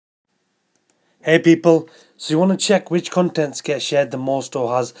Hey people, so you want to check which contents get shared the most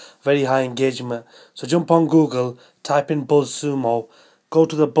or has very high engagement. So jump on Google, type in BuzzSumo, go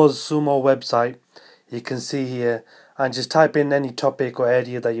to the BuzzSumo website. You can see here and just type in any topic or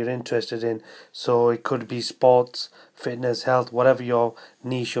area that you're interested in. So it could be sports, fitness, health, whatever your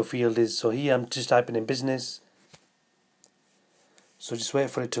niche or field is. So here I'm just typing in business. So just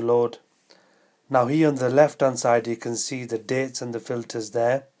wait for it to load. Now here on the left hand side you can see the dates and the filters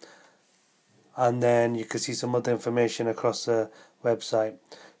there, and then you can see some other information across the website.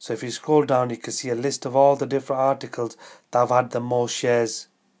 So if you scroll down you can see a list of all the different articles that have had the most shares.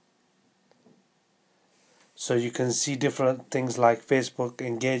 So you can see different things like Facebook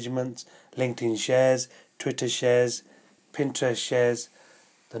engagements, LinkedIn shares, Twitter shares, Pinterest shares,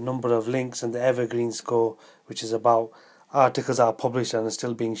 the number of links, and the evergreen score, which is about articles that are published and are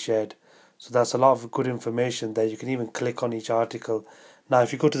still being shared. So that's a lot of good information there. You can even click on each article. Now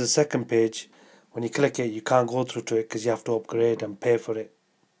if you go to the second page, when you click it you can't go through to it because you have to upgrade and pay for it.